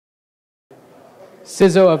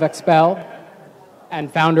CISO of Expel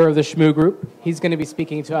and founder of the Shmoo Group. He's going to be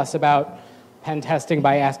speaking to us about pen testing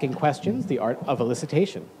by asking questions, the art of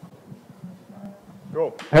elicitation.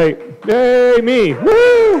 Cool. Hey, me!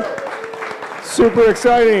 Woo! Super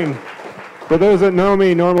exciting. For those that know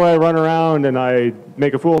me, normally I run around and I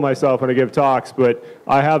make a fool of myself when I give talks, but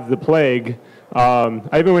I have the plague.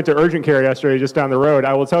 I even went to urgent care yesterday just down the road.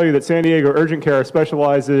 I will tell you that San Diego Urgent Care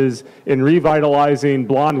specializes in revitalizing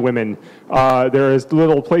blonde women. There's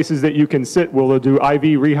little places that you can sit where they'll do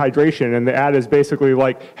IV rehydration, and the ad is basically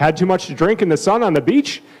like, had too much to drink in the sun on the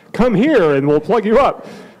beach? Come here and we'll plug you up.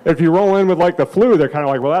 If you roll in with like the flu, they're kind of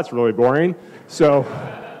like, well, that's really boring. So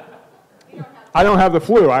I don't have the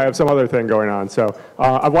flu. I have some other thing going on. So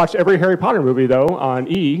I've watched every Harry Potter movie, though, on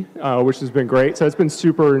E, which has been great. So it's been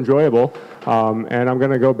super enjoyable. And I'm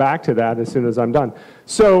going to go back to that as soon as I'm done.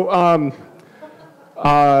 So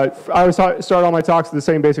I always start all my talks with the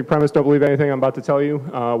same basic premise. Don't believe anything I'm about to tell you.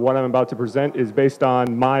 What I'm about to present is based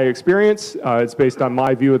on my experience. It's based on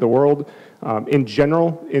my view of the world. In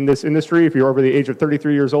general, in this industry, if you're over the age of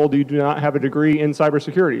 33 years old, you do not have a degree in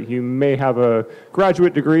cybersecurity. You may have a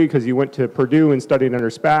graduate degree because you went to Purdue and studied under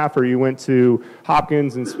SPAF, or you went to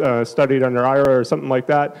Hopkins and studied under IRA or something like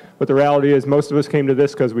that. But the reality is most of us came to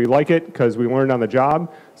this because we like it, because we learned on the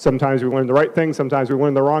job. Sometimes we learn the right thing, sometimes we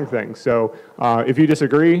learn the wrong thing. So if you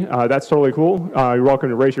disagree, that's totally cool. You're welcome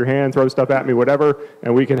to raise your hand, throw stuff at me, whatever,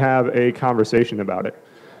 and we can have a conversation about it.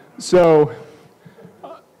 So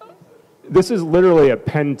this is literally a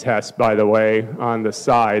pen test, by the way, on the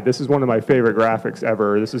side. This is one of my favorite graphics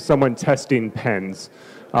ever. This is someone testing pens.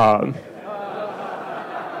 Pilot,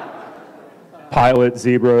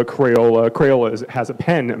 Zebra, Crayola. Crayola has a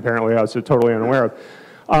pen, apparently, I was totally unaware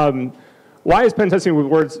of. Why is pen testing with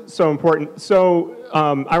words so important? So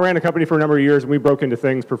I ran a company for a number of years, and we broke into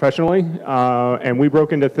things professionally. And we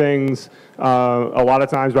broke into things a lot of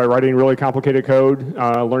times by writing really complicated code,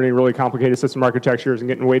 learning really complicated system architectures, and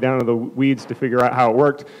getting way down into the weeds to figure out how it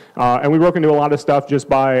worked. And we broke into a lot of stuff just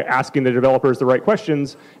by asking the developers the right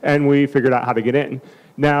questions, and we figured out how to get in.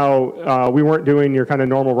 Now, we weren't doing your kind of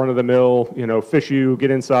normal run-of-the-mill, fish you, get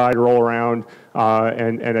inside, roll around,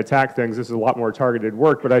 and attack things. This is a lot more targeted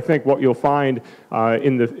work. But I think what you'll find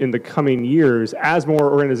in the coming years, as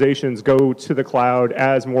more organizations go to the cloud,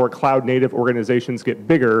 as more cloud-native organizations get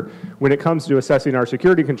bigger, when it comes to assessing our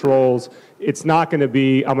security controls, it's not going to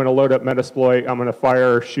be, I'm going to load up Metasploit, I'm going to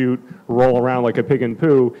fire, shoot, roll around like a pig in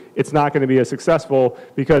poo. It's not going to be as successful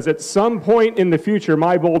because at some point in the future,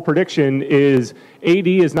 my bold prediction is AD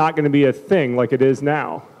is not going to be a thing like it is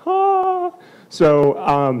now.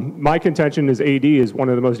 So my contention is AD is one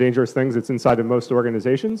of the most dangerous things that's inside of most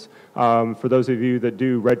organizations. For those of you that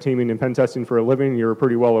do red teaming and pen testing for a living, you're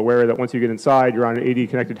pretty well aware that once you get inside, you're on an AD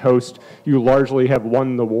connected host, you largely have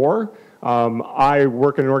won the war. I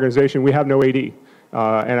work in an organization, we have no AD.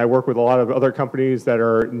 And I work with a lot of other companies that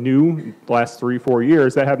are new, last 3-4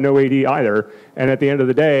 years, that have no AD either. And at the end of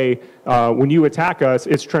the day, when you attack us,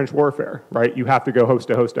 it's trench warfare, right? You have to go host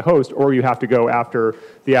to host to host, or you have to go after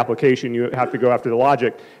the application, you have to go after the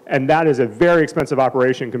logic. And that is a very expensive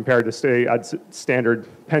operation compared to standard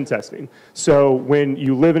pen testing. So when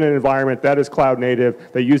you live in an environment that is cloud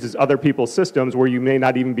native, that uses other people's systems where you may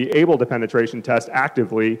not even be able to penetration test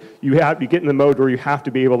actively, you get in the mode where you have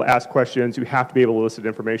to be able to ask questions, you have to be able to elicit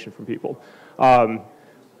information from people.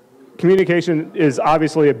 Communication is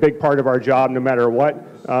obviously a big part of our job no matter what.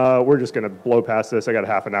 We're just going to blow past this. I got a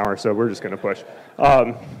half an hour, so we're just going to push.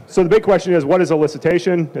 So the big question is, what is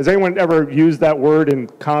elicitation? Has anyone ever used that word in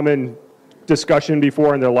common discussion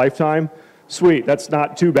before in their lifetime? Sweet, that's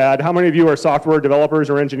not too bad. How many of you are software developers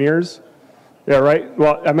or engineers? Yeah, right?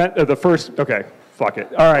 Well, I meant the first, okay, fuck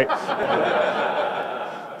it. All right.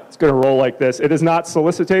 It's going to roll like this. It is not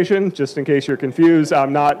solicitation, just in case you're confused.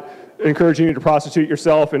 I'm not encouraging you to prostitute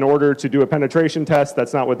yourself in order to do a penetration test.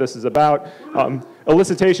 That's not what this is about.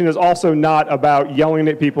 Elicitation is also not about yelling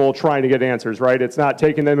at people trying to get answers, right? It's not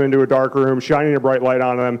taking them into a dark room, shining a bright light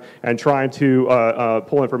on them, and trying to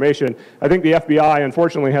pull information. I think the FBI,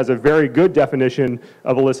 unfortunately, has a very good definition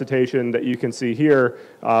of elicitation that you can see here.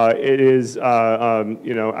 It is,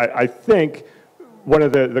 I think, one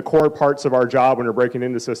of the core parts of our job when we're breaking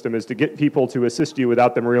into the system is to get people to assist you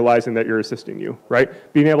without them realizing that you're assisting you,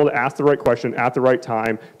 right? Being able to ask the right question at the right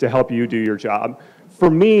time to help you do your job.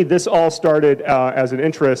 For me, this all started as an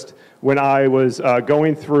interest when I was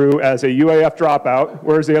going through as a UAF dropout.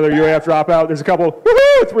 Where's the other UAF dropout? There's a couple,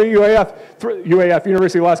 three UAF,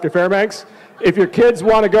 University of Alaska Fairbanks. If your kids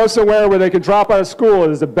want to go somewhere where they can drop out of school,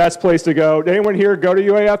 it is the best place to go. Did anyone here go to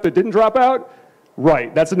UAF that didn't drop out?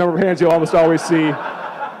 Right, that's the number of hands you'll almost always see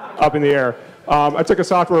up in the air. I took a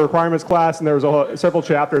software requirements class, and there was several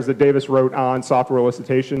chapters that Davis wrote on software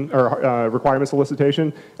elicitation, or requirements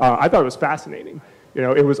elicitation. I thought it was fascinating. You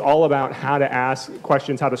know, it was all about how to ask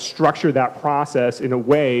questions, how to structure that process in a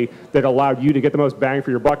way that allowed you to get the most bang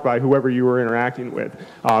for your buck by whoever you were interacting with.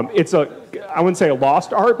 It's I wouldn't say a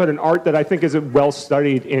lost art, but an art that I think is well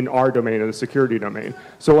studied in our domain, in the security domain.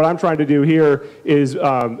 So what I'm trying to do here is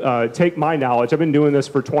take my knowledge. I've been doing this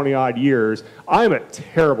for 20 odd years. I'm a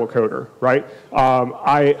terrible coder, right?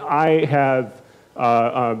 I have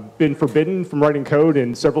been forbidden from writing code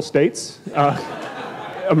in several states.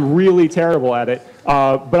 I'm really terrible at it.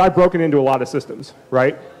 But I've broken into a lot of systems,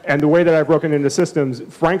 right? And the way that I've broken into systems,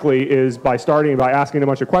 frankly, is by starting by asking a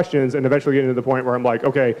bunch of questions and eventually getting to the point where I'm like,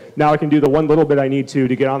 okay, now I can do the one little bit I need to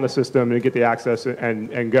get on the system and get the access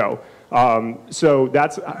and go. So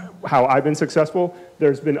that's how I've been successful.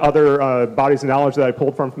 There's been other bodies of knowledge that I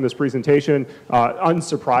pulled from this presentation.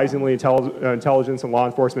 Unsurprisingly, intelligence and law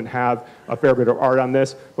enforcement have a fair bit of art on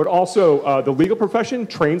this, but also the legal profession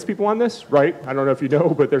trains people on this, right? I don't know if you know,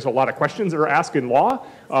 but there's a lot of questions that are asked in law,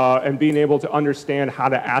 and being able to understand how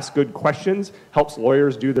to ask good questions helps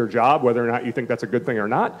lawyers do their job, whether or not you think that's a good thing or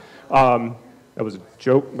not. That was a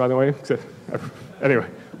joke, by the way. Anyway,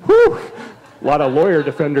 whew. A lot of lawyer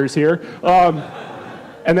defenders here.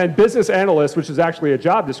 And then business analyst, which is actually a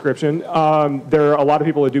job description. There are a lot of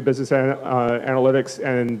people that do business analytics,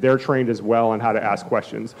 and they're trained as well on how to ask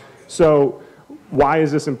questions. So why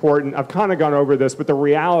is this important? I've kind of gone over this, but the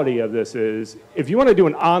reality of this is, if you want to do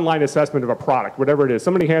an online assessment of a product, whatever it is,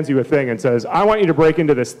 somebody hands you a thing and says, I want you to break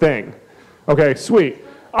into this thing. Okay, sweet.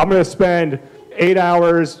 I'm going to spend 8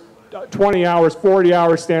 hours, 20 hours, 40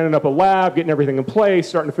 hours standing up a lab, getting everything in place,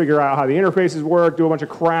 starting to figure out how the interfaces work, do a bunch of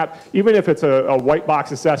crap. Even if it's a white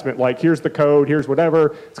box assessment, like here's the code, here's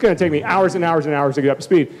whatever, it's going to take me hours and hours and hours to get up to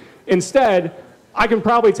speed. Instead, I can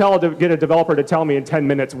probably get a developer to tell me in 10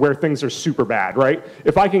 minutes where things are super bad, right?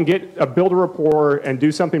 If I can build a rapport and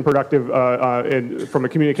do something productive from a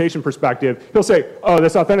communication perspective, he'll say, oh,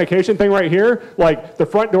 this authentication thing right here, like the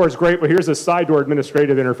front door is great, but here's a side door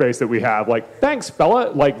administrative interface that we have. Like, thanks, fella.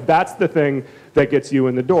 Like, that's the thing that gets you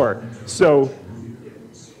in the door. So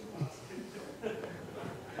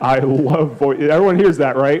I love voice. Everyone hears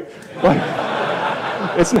that, right? Like,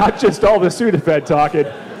 it's not just all the Sudafed talking.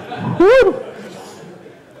 Woo!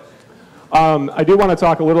 I do want to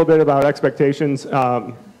talk a little bit about expectations.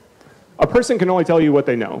 A person can only tell you what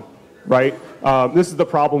they know, right? This is the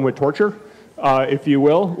problem with torture, if you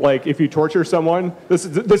will. Like, if you torture someone, this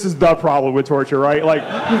is the problem with torture, right? Like,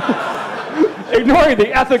 ignoring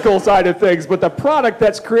the ethical side of things, but the product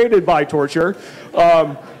that's created by torture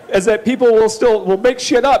is that people will make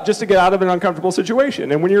shit up just to get out of an uncomfortable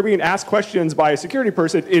situation. And when you're being asked questions by a security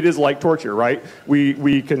person, it is like torture, right?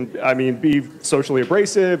 We can, I mean, be socially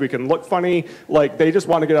abrasive, we can look funny, like they just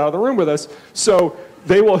want to get out of the room with us. So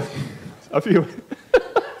they will, a few,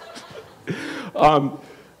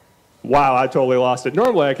 wow, I totally lost it.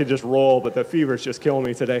 Normally I could just roll, but the fever's just killing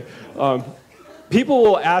me today. People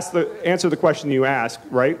will answer the question you ask,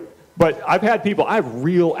 right? But I have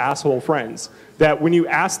real asshole friends that when you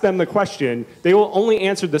ask them the question, they will only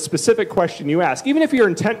answer the specific question you ask, even if your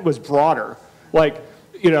intent was broader. Like,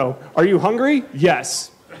 you know, are you hungry? Yes.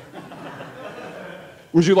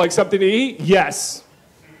 Would you like something to eat? Yes.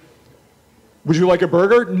 Would you like a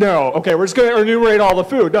burger? No. Okay, we're just going to enumerate all the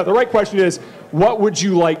food. No, the right question is, what would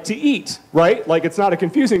you like to eat, right? Like, it's not a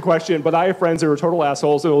confusing question, but I have friends that are total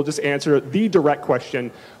assholes that will just answer the direct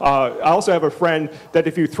question. I also have a friend that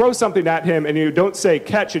if you throw something at him and you don't say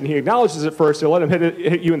catch and he acknowledges it first, he'll let him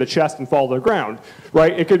hit you in the chest and fall to the ground,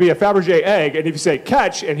 right? It could be a Fabergé egg, and if you say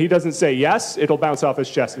catch and he doesn't say yes, it'll bounce off his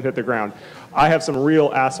chest and hit the ground. I have some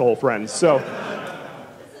real asshole friends. So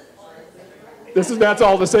that's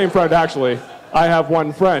all the same friend, actually. I have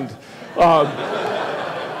one friend.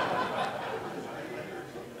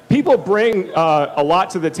 People bring a lot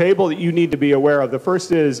to the table that you need to be aware of. The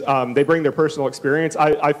first is they bring their personal experience.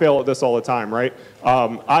 I fail at this all the time, right?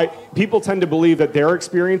 People tend to believe that their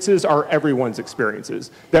experiences are everyone's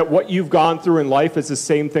experiences, that what you've gone through in life is the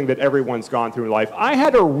same thing that everyone's gone through in life. I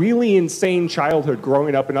had a really insane childhood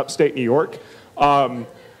growing up in upstate New York.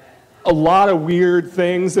 A lot of weird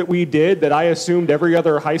things that we did that I assumed every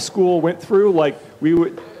other high school went through. Like, we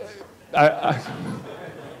would...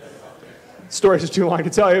 Stories is too long to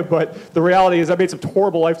tell you, but the reality is I made some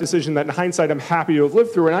horrible life decision that in hindsight I'm happy to have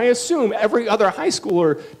lived through, and I assume every other high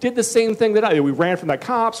schooler did the same thing that I did. We ran from the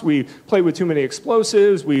cops, we played with too many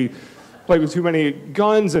explosives, we played with too many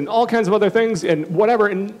guns and all kinds of other things and whatever,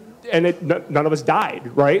 and none of us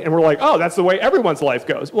died, right? And we're like, oh, that's the way everyone's life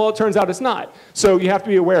goes. Well, it turns out it's not. So you have to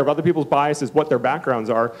be aware of other people's biases, what their backgrounds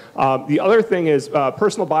are. The other thing is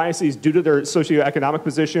personal biases due to their socioeconomic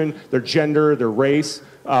position, their gender, their race,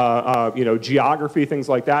 geography, things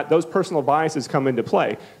like that. Those personal biases come into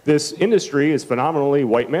play. This industry is phenomenally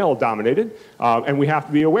white male dominated, and we have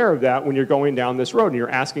to be aware of that when you're going down this road and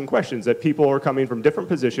you're asking questions, that people are coming from different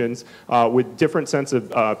positions with different sense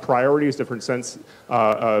of priorities, different sense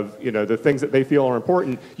of the things that they feel are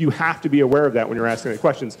important. You have to be aware of that when you're asking the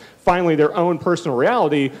questions. Finally, their own personal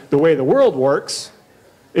reality, the way the world works,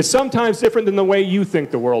 is sometimes different than the way you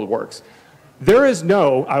think the world works. There is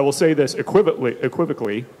no, I will say this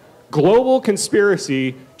equivocally, global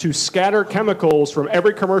conspiracy to scatter chemicals from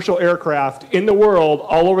every commercial aircraft in the world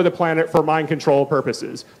all over the planet for mind control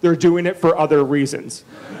purposes. They're doing it for other reasons.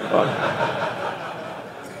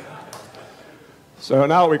 So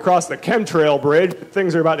now that we crossed the chemtrail bridge,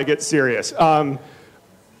 things are about to get serious.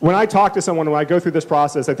 When I talk to someone, when I go through this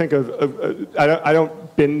process, I think I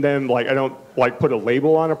don't bin them, like I don't like put a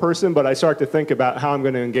label on a person, but I start to think about how I'm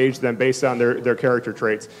going to engage them based on their character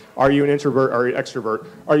traits. Are you an introvert? Are you an extrovert?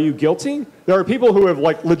 Are you guilty? There are people who have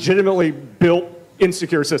like legitimately built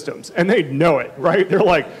insecure systems, and they know it, right? They're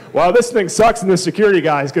like, wow, this thing sucks, and this security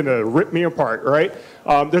guy is going to rip me apart, right?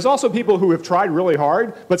 There's also people who have tried really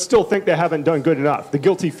hard, but still think they haven't done good enough. The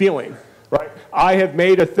guilty feeling, right? I have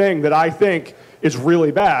made a thing that I think is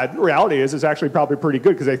really bad. The reality is it's actually probably pretty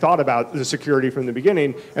good because they thought about the security from the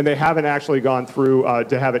beginning and they haven't actually gone through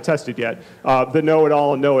to have it tested yet. The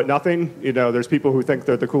know-it-all and know-it-nothing, there's people who think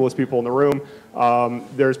they're the coolest people in the room.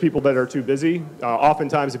 There's people that are too busy.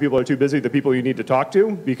 Oftentimes the people that are too busy, the people you need to talk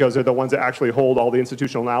to, because they're the ones that actually hold all the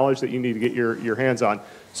institutional knowledge that you need to get your hands on.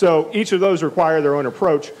 So each of those require their own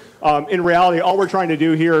approach. In reality, all we're trying to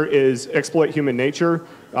do here is exploit human nature.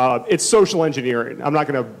 It's social engineering. I'm not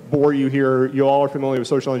going to bore you here. You all are familiar with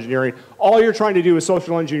social engineering. All you're trying to do is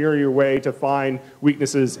social engineer your way to find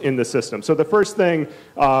weaknesses in the system. So the first thing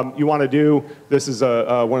you want to do, this is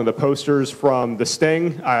one of the posters from The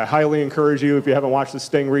Sting. I highly encourage you, if you haven't watched The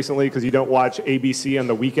Sting recently, because you don't watch ABC on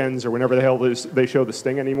the weekends or whenever the hell they show The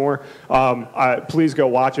Sting anymore, please go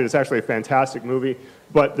watch it. It's actually a fantastic movie.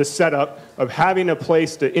 But the setup of having a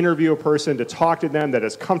place to interview a person, to talk to them that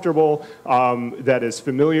is comfortable, that is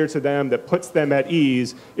familiar to them, that puts them at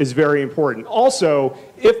ease is very important. Also,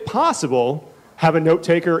 if possible, have a note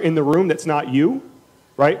taker in the room that's not you,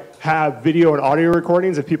 right? Have video and audio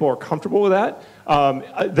recordings if people are comfortable with that.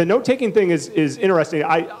 The note-taking thing is interesting.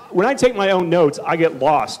 When I take my own notes, I get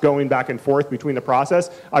lost going back and forth between the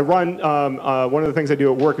process. I run, one of the things I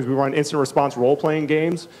do at work is we run instant response role-playing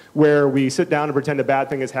games where we sit down and pretend a bad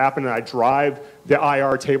thing has happened and I drive the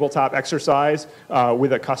IR tabletop exercise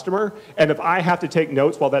with a customer. And if I have to take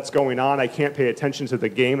notes while that's going on, I can't pay attention to the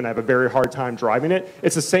game and I have a very hard time driving it.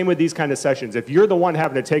 It's the same with these kind of sessions. If you're the one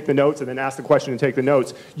having to take the notes and then ask the question and take the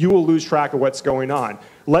notes, you will lose track of what's going on.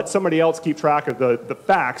 Let somebody else keep track of the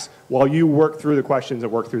facts while you work through the questions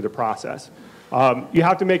and work through the process. You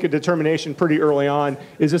have to make a determination pretty early on.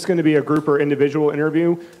 Is this going to be a group or individual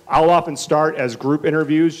interview? I'll often start as group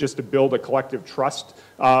interviews just to build a collective trust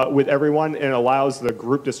with everyone, and it allows the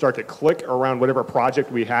group to start to click around whatever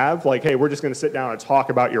project we have. Like, hey, we're just going to sit down and talk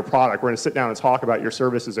about your product. We're going to sit down and talk about your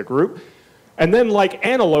service as a group. And then, like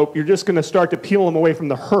antelope, you're just going to start to peel them away from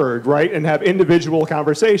the herd, right, and have individual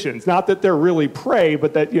conversations. Not that they're really prey,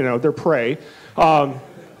 but that, they're prey.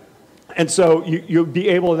 And so you'll be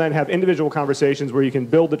able to then have individual conversations where you can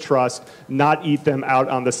build the trust, not eat them out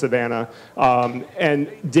on the savannah,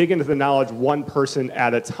 and dig into the knowledge one person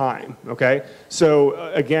at a time, okay?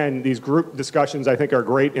 So again, these group discussions I think are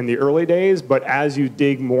great in the early days, but as you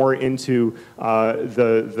dig more into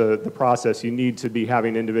the process, you need to be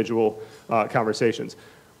having individual conversations.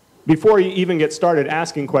 Before you even get started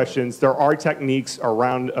asking questions, there are techniques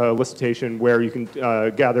around elicitation where you can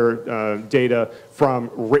gather data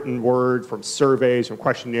from written word, from surveys, from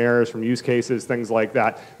questionnaires, from use cases, things like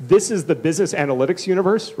that. This is the business analytics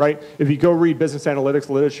universe, right? If you go read business analytics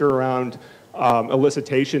literature around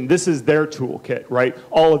elicitation, this is their toolkit, right?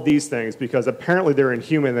 All of these things, because apparently they're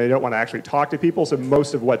inhuman, they don't want to actually talk to people, so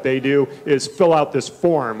most of what they do is fill out this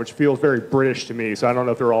form, which feels very British to me, so I don't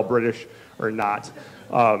know if they're all British or not.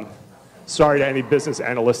 Sorry to any business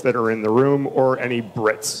analysts that are in the room or any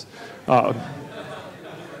Brits.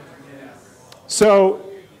 So,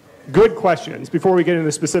 good questions. Before we get into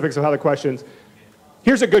the specifics of how the questions,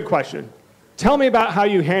 here's a good question. Tell me about how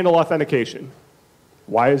you handle authentication.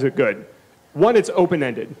 Why is it good? One, it's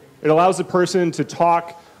open-ended. It allows the person to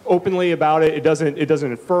talk openly about it. It doesn't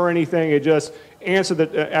infer anything. It just answer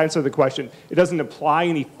the question. It doesn't imply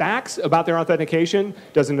any facts about their authentication.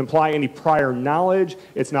 It doesn't imply any prior knowledge.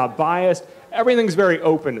 It's not biased. Everything's very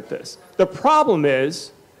open at this. The problem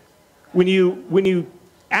is when you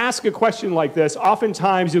ask a question like this,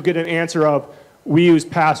 oftentimes you'll get an answer of, we use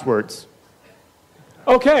passwords.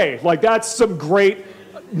 Okay, like that's some great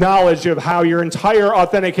knowledge of how your entire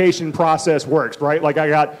authentication process works, right? Like I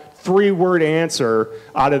got 3-word answer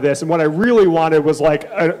out of this, and what I really wanted was like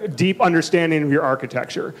a deep understanding of your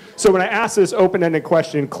architecture. So when I ask this open-ended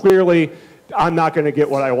question, clearly I'm not going to get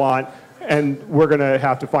what I want, and we're going to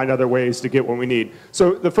have to find other ways to get what we need.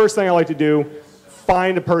 So the first thing I like to do,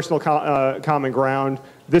 find a personal common ground.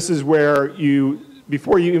 This is where you,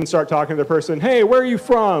 before you even start talking to the person, hey, where are you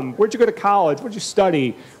from? Where'd you go to college? What'd you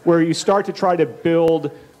study? Where you start to try to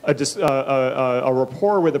build a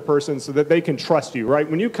rapport with a person so that they can trust you, right?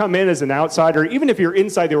 When you come in as an outsider, even if you're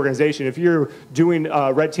inside the organization, if you're doing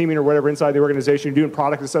red teaming or whatever inside the organization, you're doing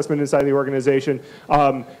product assessment inside the organization,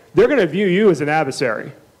 they're going to view you as an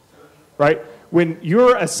adversary, right? When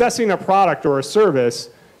you're assessing a product or a service,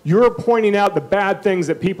 you're pointing out the bad things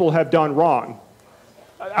that people have done wrong.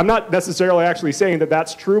 I'm not necessarily actually saying that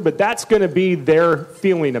that's true, but that's going to be their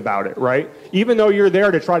feeling about it, right? Even though you're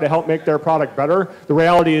there to try to help make their product better, the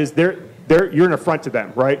reality is you're an affront to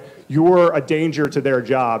them, right? You're a danger to their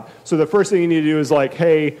job. So the first thing you need to do is like,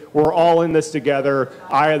 hey, we're all in this together.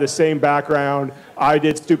 I have the same background. I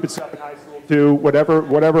did stupid stuff in high school too,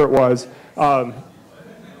 whatever it was.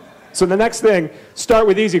 So the next thing, start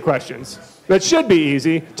with easy questions. That should be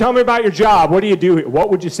easy. Tell me about your job. What do you do here? What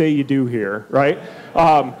would you say you do here, right?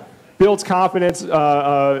 Builds confidence,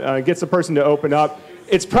 gets the person to open up.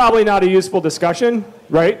 It's probably not a useful discussion,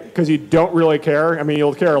 right? Because you don't really care. I mean,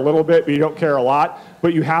 you'll care a little bit, but you don't care a lot.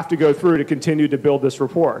 But you have to go through to continue to build this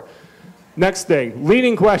rapport. Next thing,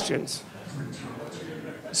 leading questions.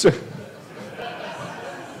 So,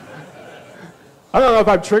 I don't know if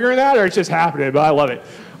I'm triggering that or it's just happening, but I love it.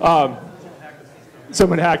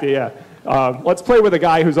 Someone hacked it, yeah. Let's play with a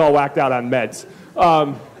guy who's all whacked out on meds.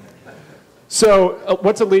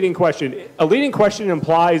 What's a leading question? A leading question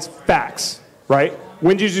implies facts, right?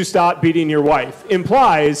 When did you stop beating your wife?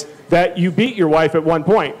 Implies that you beat your wife at one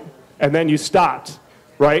point, and then you stopped,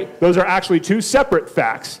 right? Those are actually two separate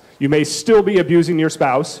facts. You may still be abusing your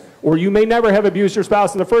spouse, or you may never have abused your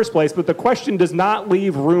spouse in the first place, but the question does not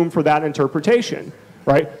leave room for that interpretation,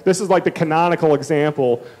 right? This is like the canonical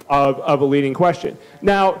example of a leading question.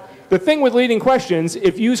 Now, the thing with leading questions,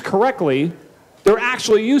 if used correctly, they're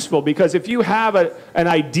actually useful, because if you have an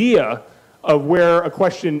idea of where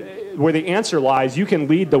the answer lies, you can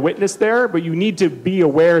lead the witness there, but you need to be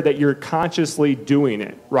aware that you're consciously doing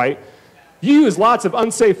it, right? You use lots of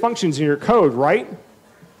unsafe functions in your code, right?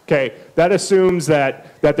 Okay, that assumes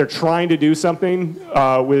that they're trying to do something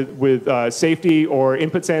with safety or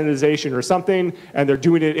input sanitization or something, and they're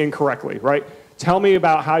doing it incorrectly, right? Tell me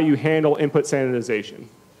about how you handle input sanitization.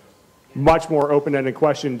 Much more open-ended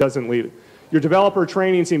question, doesn't lead it. Your developer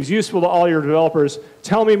training seems useful to all your developers.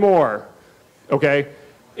 Tell me more, okay?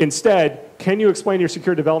 Instead, can you explain your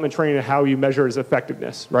secure development training and how you measure its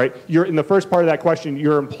effectiveness, right? In the first part of that question,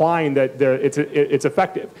 you're implying that it's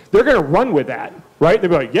effective. They're going to run with that, right? They'll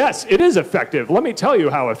be like, yes, it is effective. Let me tell you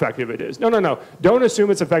how effective it is. No, no, no. Don't assume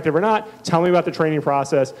it's effective or not. Tell me about the training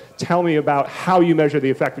process. Tell me about how you measure the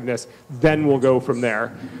effectiveness. Then we'll go from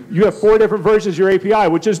there. You have 4 different versions of your API,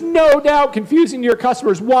 which is no doubt confusing to your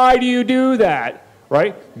customers. Why do you do that,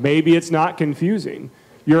 right? Maybe it's not confusing.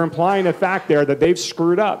 You're implying a fact there that they've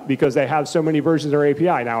screwed up because they have so many versions of their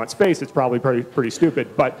API. Now, on its face, it's probably pretty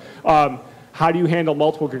stupid, but how do you handle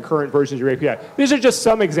multiple concurrent versions of your API? These are just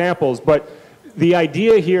some examples, but the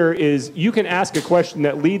idea here is you can ask a question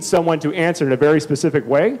that leads someone to answer in a very specific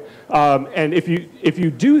way, and if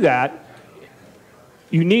you do that,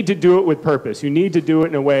 you need to do it with purpose. You need to do it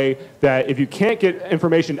in a way that if you can't get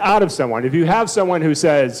information out of someone, if you have someone who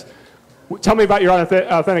says, tell me about your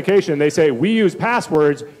authentication, they say, we use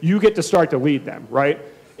passwords, you get to start to lead them, right?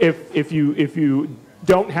 If you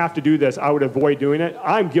don't have to do this, I would avoid doing it.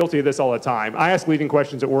 I'm guilty of this all the time. I ask leading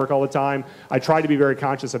questions at work all the time. I try to be very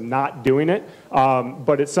conscious of not doing it,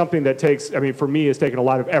 but it's something that takes, I mean, for me, it's taken a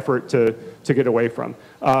lot of effort to get away from.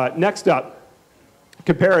 Next up,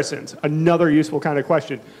 comparisons, another useful kind of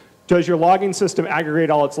question. Does your logging system aggregate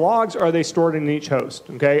all its logs, or are they stored in each host?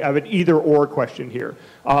 Okay, I have an either-or question here.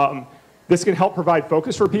 This can help provide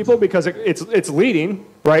focus for people because it's leading,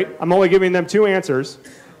 right? I'm only giving them 2 answers,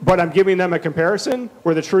 but I'm giving them a comparison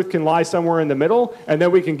where the truth can lie somewhere in the middle, and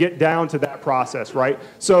then we can get down to that process, right?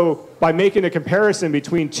 So by making a comparison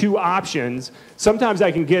between two options, sometimes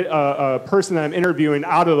I can get a person that I'm interviewing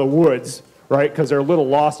out of the woods, right? Because they're a little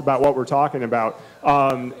lost about what we're talking about.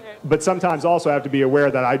 But sometimes also I have to be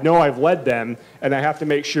aware that I know I've led them, and I have to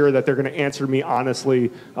make sure that they're going to answer me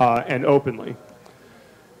honestly and openly.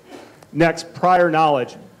 Next, prior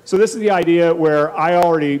knowledge. So this is the idea where I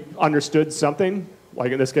already understood something.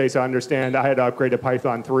 Like in this case, I understand I had to upgrade to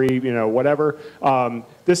Python 3, you know, whatever.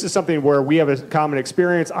 This is something where we have a common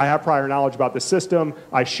experience. I have prior knowledge about the system.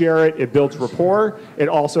 I share it. It builds rapport. It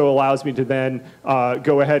also allows me to then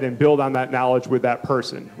go ahead and build on that knowledge with that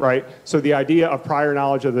person, right? So the idea of prior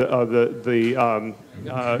knowledge of the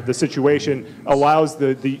situation allows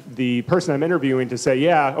the person I'm interviewing to say,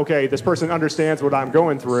 yeah, okay, this person understands what I'm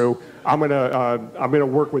going through. I'm gonna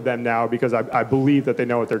work with them now because I believe that they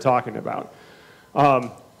know what they're talking about.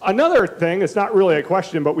 Another thing, it's not really a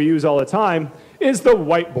question, but we use all the time, is the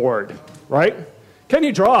whiteboard, right? Can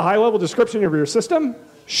you draw a high-level description of your system?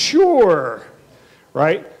 Sure,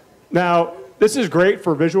 right? Now, this is great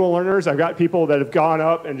for visual learners. I've got people that have gone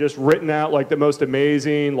up and just written out like the most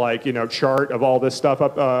amazing, like, you know, chart of all this stuff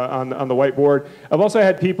up on the whiteboard. I've also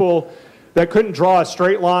had people that couldn't draw a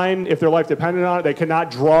straight line if their life depended on it. They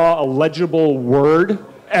cannot draw a legible word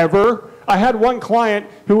ever. I had one client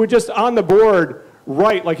who would just on the board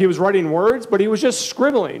write like he was writing words, but he was just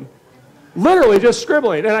scribbling. Literally just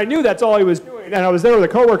scribbling. And I knew that's all he was doing. And I was there with a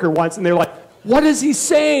coworker once, and they were like, what is he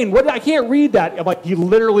saying? I can't read that. I'm like, he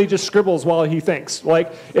literally just scribbles while he thinks.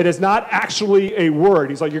 Like, it is not actually a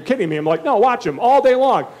word. He's like, you're kidding me. I'm like, no, watch him all day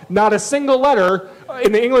long. Not a single letter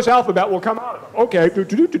in the English alphabet will come out of him. Okay,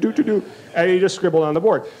 do. And he just scribbled on the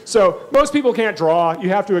board. So most people can't draw. You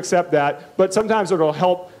have to accept that. But sometimes it'll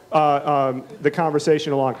help the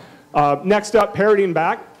conversation along. Next up, parroting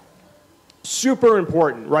back. Super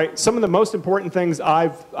important, right? Some of the most important things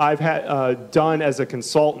I've done as a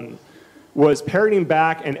consultant was parroting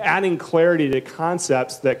back and adding clarity to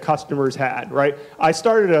concepts that customers had, right? I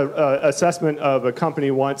started an assessment of a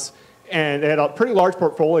company once, and they had a pretty large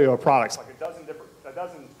portfolio of products, like a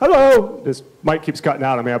dozen, hello, this mic keeps cutting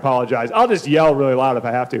out on me, I apologize. I'll just yell really loud if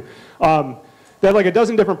I have to. They had like a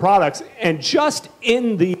dozen different products, and just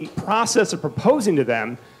in the process of proposing to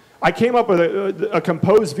them, I came up with a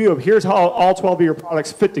composed view of here's how all 12 of your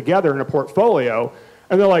products fit together in a portfolio,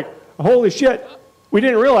 and they're like, holy shit, we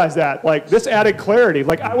didn't realize that. Like, this added clarity.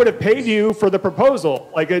 Like, I would have paid you for the proposal.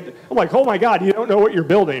 Like, I'm like, oh my God, you don't know what you're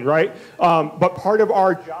building, right? But part of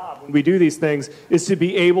our job when we do these things is to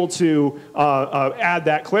be able to add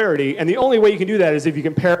that clarity. And the only way you can do that is if you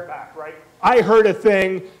can pare it back, right? I heard a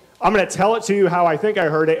thing. I'm going to tell it to you how I think I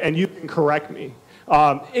heard it, and you can correct me.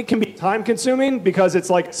 It can be time consuming because it's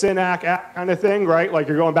like a synac kind of thing, right? Like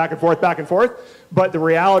you're going back and forth. But the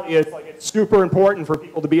reality is, like, it's super important for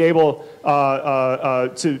people to be able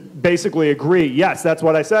to basically agree, yes, that's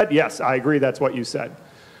what I said. Yes, I agree, that's what you said.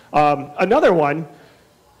 Another one,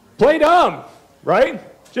 play dumb, right?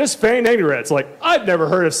 Just feign ignorance. Like, I've never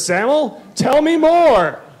heard of SAML. Tell me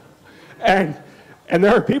more. And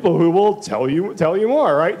there are people who will tell you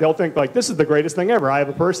more, right? They'll think, like, this is the greatest thing ever. I have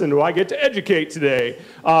a person who I get to educate today.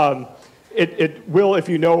 It will, if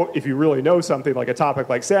you really know something like a topic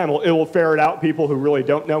like SAML, it will ferret out people who really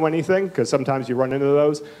don't know anything, because sometimes you run into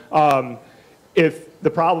those. If the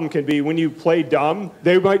problem can be when you play dumb,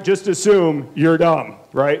 they might just assume you're dumb,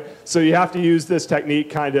 right? So you have to use this technique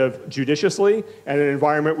kind of judiciously, and in an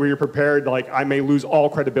environment where you're prepared, like, I may lose all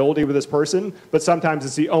credibility with this person, but sometimes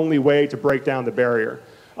it's the only way to break down the barrier.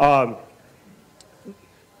 Kind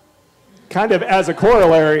of as a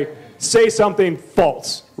corollary, say something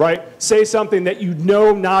false, right? Say something that you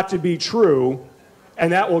know not to be true,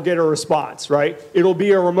 and that will get a response, right? It'll be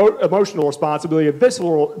a remote emotional response, it'll be a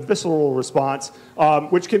visceral response,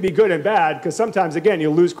 which can be good and bad, because sometimes, again, you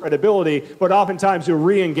lose credibility, but oftentimes you'll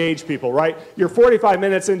re-engage people, right? You're 45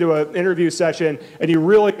 minutes into an interview session, and you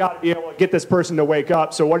really got to be able to get this person to wake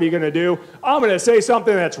up, so what are you going to do? I'm going to say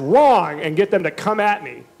something that's wrong and get them to come at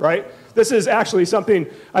me, right? This is actually something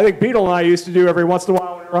I think Beetle and I used to do every once in a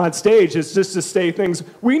while when we were on stage, is just to say things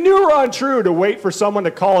we knew were untrue to wait for someone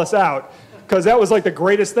to call us out. Because that was like the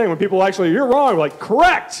greatest thing when people actually, you're wrong. We're like,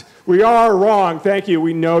 correct, we are wrong. Thank you.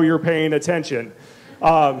 We know you're paying attention.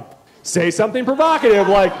 Say something provocative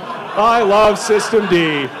like, I love System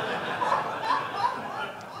D.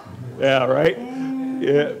 Yeah, right?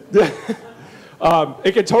 Yeah.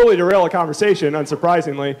 It can totally derail a conversation,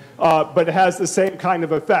 unsurprisingly, but it has the same kind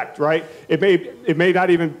of effect, right? It may not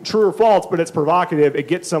even true or false, but it's provocative. It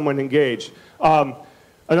gets someone engaged.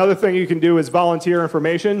 Another thing you can do is volunteer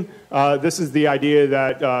information. This is the idea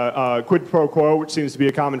that quid pro quo, which seems to be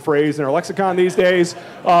a common phrase in our lexicon these days.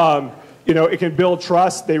 You know, it can build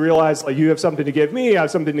trust. They realize, like, you have something to give me, I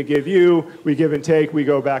have something to give you. We give and take. We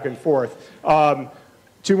go back and forth.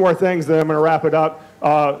 Two more things, then I'm going to wrap it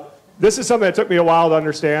up. This is something that took me a while to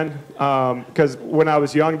understand, because when I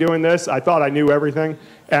was young doing this, I thought I knew everything,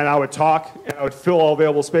 and I would talk, and I would fill all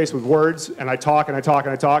available space with words, and I talk, and I talk,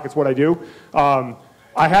 and I talk. It's what I do.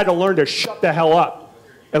 I had to learn to shut the hell up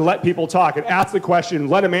and let people talk, and ask the question,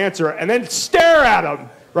 let them answer, and then stare at them,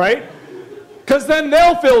 right? Because then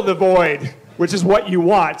they'll fill the void, which is what you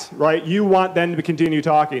want, right? You want them to continue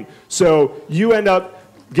talking. So you end up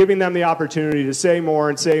giving them the opportunity to say more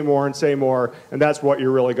and say more and say more, and that's what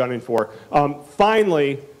you're really gunning for.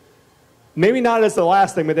 Finally, maybe not as the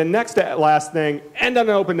last thing, but the next to last thing, end on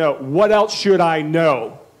an open note. What else should I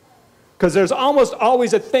know? Because there's almost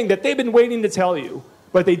always a thing that they've been waiting to tell you,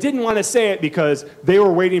 but they didn't want to say it because they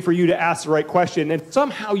were waiting for you to ask the right question, and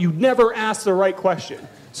somehow you never asked the right question.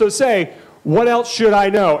 So say, what else should I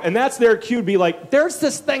know? And that's their cue to be like, there's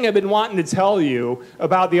this thing I've been wanting to tell you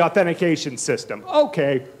about the authentication system.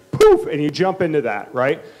 Okay, poof, and you jump into that,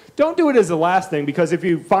 right? Don't do it as the last thing, because if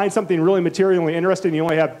you find something really materially interesting, you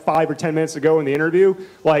only have 5 or 10 minutes to go in the interview,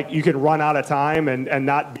 like, you can run out of time and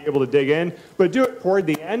not be able to dig in. But do it toward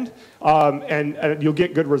the end, and you'll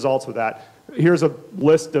get good results with that. Here's a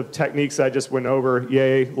list of techniques I just went over.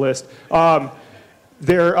 Yay, list. The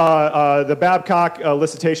Babcock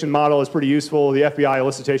elicitation model is pretty useful. The FBI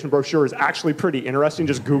elicitation brochure is actually pretty interesting.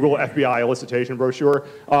 Just Google FBI elicitation brochure.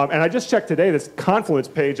 And I just checked today, this Confluence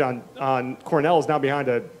page on Cornell is now behind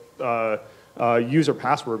a user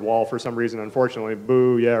password wall for some reason, unfortunately.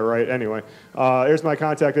 Boo, yeah, right. Anyway, here's my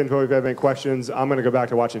contact info if you have any questions. I'm going to go back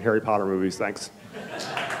to watching Harry Potter movies. Thanks.